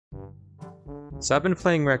So I've been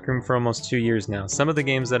playing Rec Room for almost 2 years now. Some of the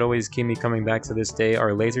games that always keep me coming back to this day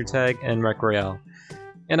are Laser Tag and Rec Royale.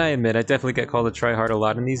 And I admit, I definitely get called to try hard a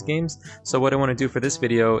lot in these games, so what I want to do for this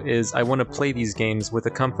video is I want to play these games with a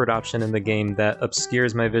comfort option in the game that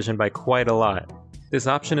obscures my vision by quite a lot. This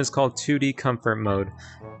option is called 2D Comfort Mode,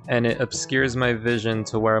 and it obscures my vision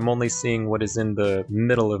to where I'm only seeing what is in the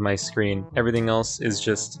middle of my screen. Everything else is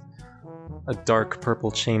just a dark purple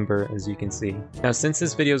chamber, as you can see. Now, since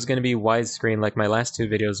this video is going to be widescreen like my last two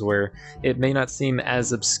videos were, it may not seem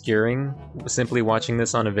as obscuring simply watching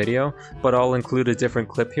this on a video, but I'll include a different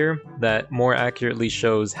clip here that more accurately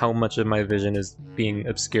shows how much of my vision is being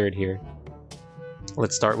obscured here.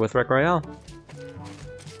 Let's start with Rec Royale.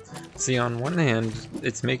 See, on one hand,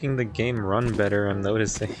 it's making the game run better, I'm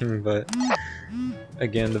noticing, but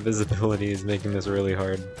again, the visibility is making this really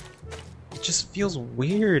hard. It just feels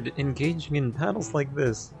weird engaging in battles like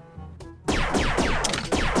this.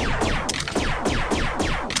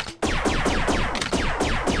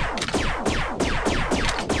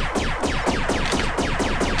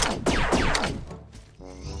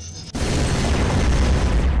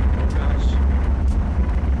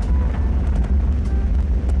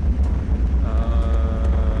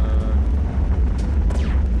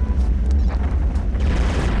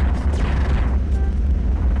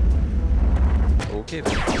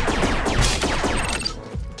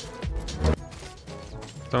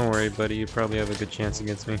 Don't worry, buddy, you probably have a good chance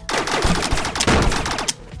against me.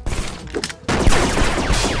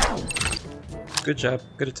 Good job,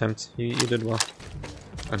 good attempt. You did well.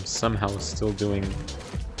 I'm somehow still doing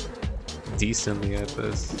decently at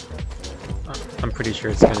this. I'm pretty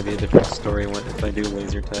sure it's gonna be a different story if I do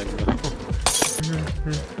laser tag though.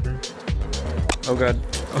 Oh god.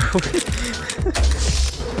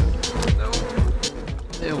 No.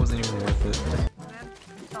 It wasn't even worth it.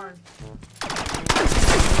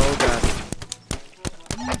 Oh god.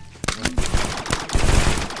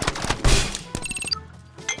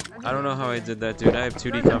 I don't know how I did that, dude. I have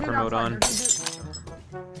 2D comfort mode on.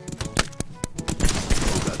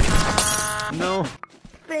 No.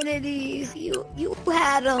 Infinity, you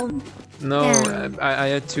had them. No, I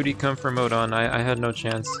had 2D comfort mode on. I had no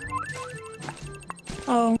chance.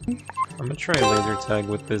 Oh. I'm gonna try laser tag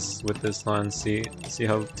with this on. See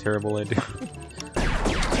how terrible I do.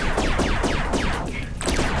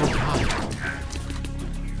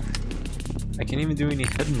 I can't even do any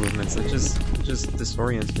head movements, it just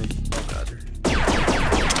disorients me. Oh god.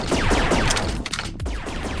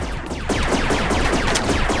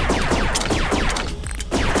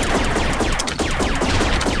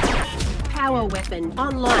 Power weapon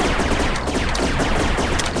online.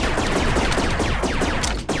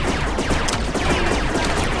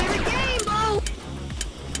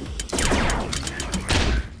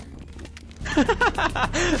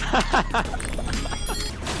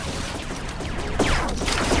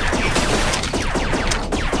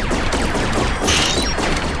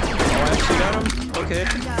 Okay.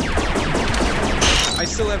 I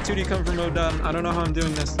still have 2D comfort mode done. I don't know how I'm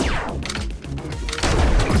doing this.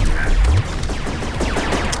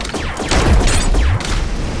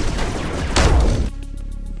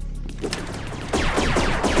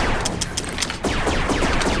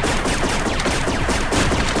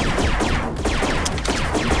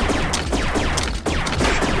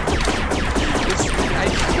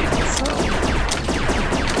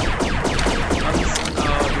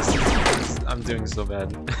 I'm doing so bad.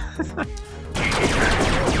 Blue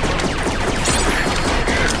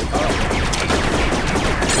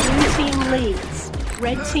team leads.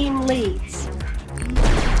 Red team leads.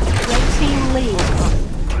 Red team leads.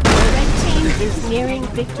 Red team is nearing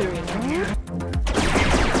victory.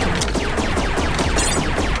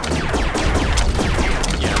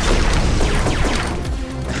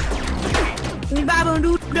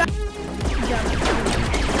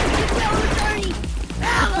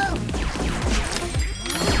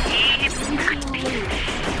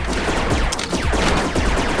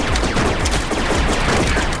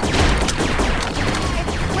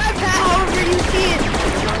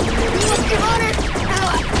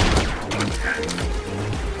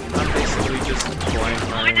 I'm basically just blind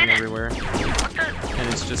firing everywhere,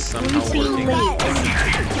 and it's just somehow working.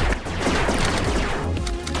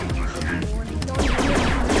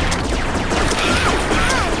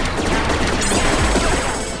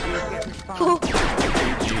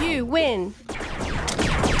 You win.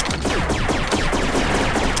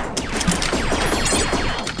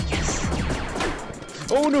 Yes.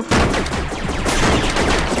 Oh no.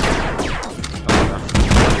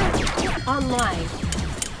 Online.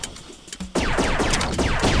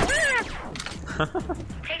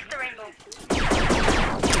 Taste the rainbow.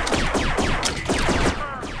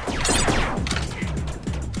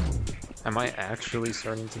 Am I actually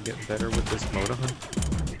starting to get better with this mode on?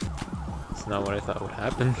 It's not what I thought would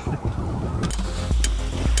happen.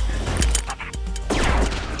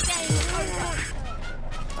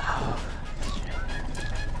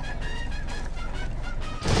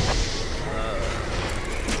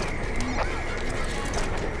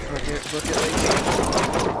 Look at like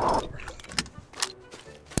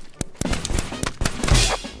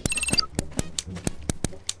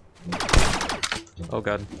oh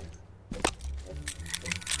god.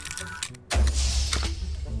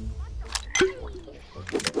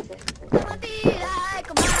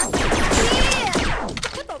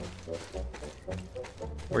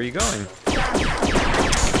 Where are you going?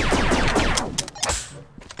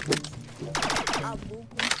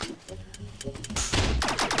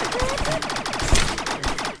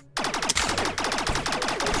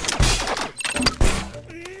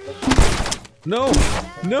 No!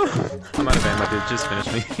 No! I'm out of ammo, dude. Just finish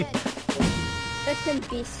me. Rest in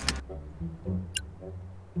peace.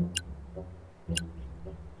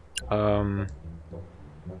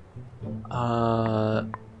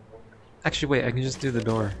 Actually, wait, I can just do the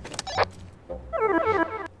door.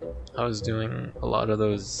 I was doing a lot of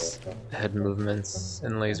those head movements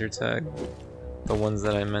in laser tag. The ones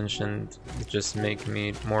that I mentioned just make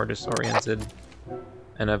me more disoriented.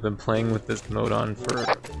 And I've been playing with this mode on for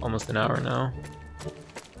almost an hour now.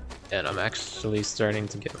 And I'm actually starting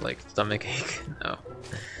to get like stomach ache now.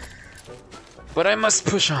 But I must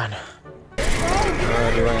push on. Do I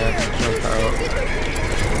have to jump out?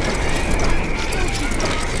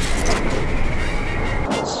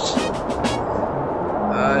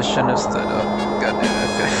 I shouldn't have stood up. God damn it,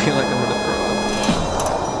 I feel like I'm gonna throw up.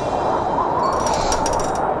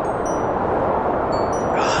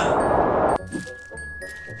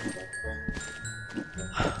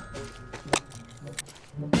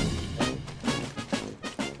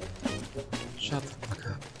 Shut the fuck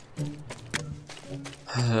up.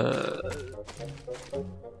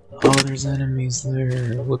 Oh, there's enemies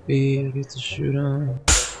there. Whoopee, I get to shoot them.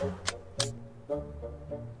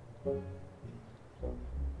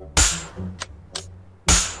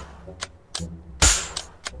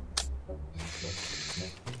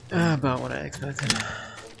 About what I expected.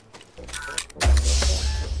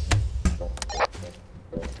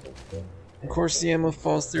 Of course the ammo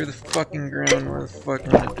falls through the fucking ground. Where the fuck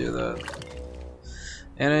am I gonna do that?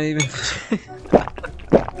 And I even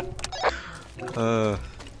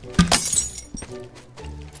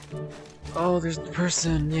oh, there's the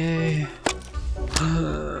person, yay.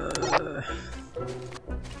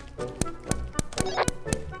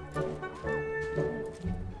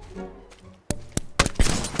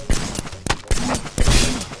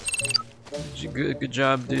 Good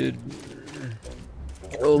job, dude.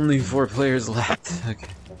 Only 4 players left. Okay.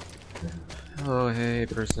 Oh, hey,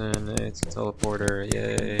 person. It's a teleporter.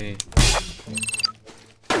 Yay.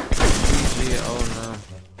 GG. Oh,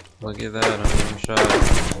 no. Look at that. I'm getting shot.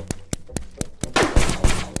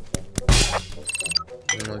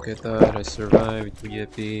 And look at that. I survived.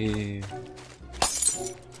 Yippee.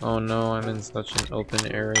 Oh, no. I'm in such an open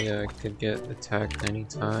area. I could get attacked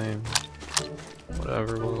anytime.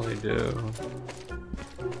 Whatever will I do?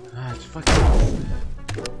 Ah, it's fucking...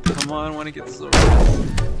 Come on, I want to get this over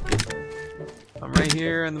with. I'm right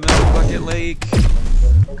here in the middle of Bucket Lake.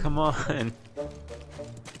 Come on.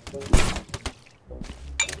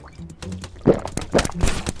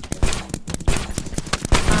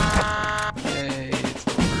 Yay, it's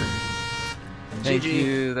over. Thank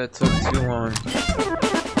you, that took too long.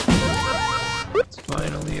 It's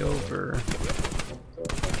finally over.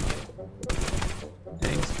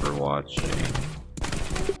 Thanks for watching.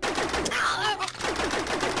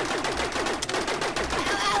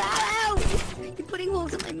 You're putting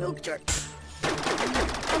holes in my milk jar.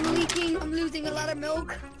 I'm leaking. I'm losing a lot of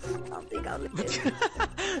milk. I don't think I'll live.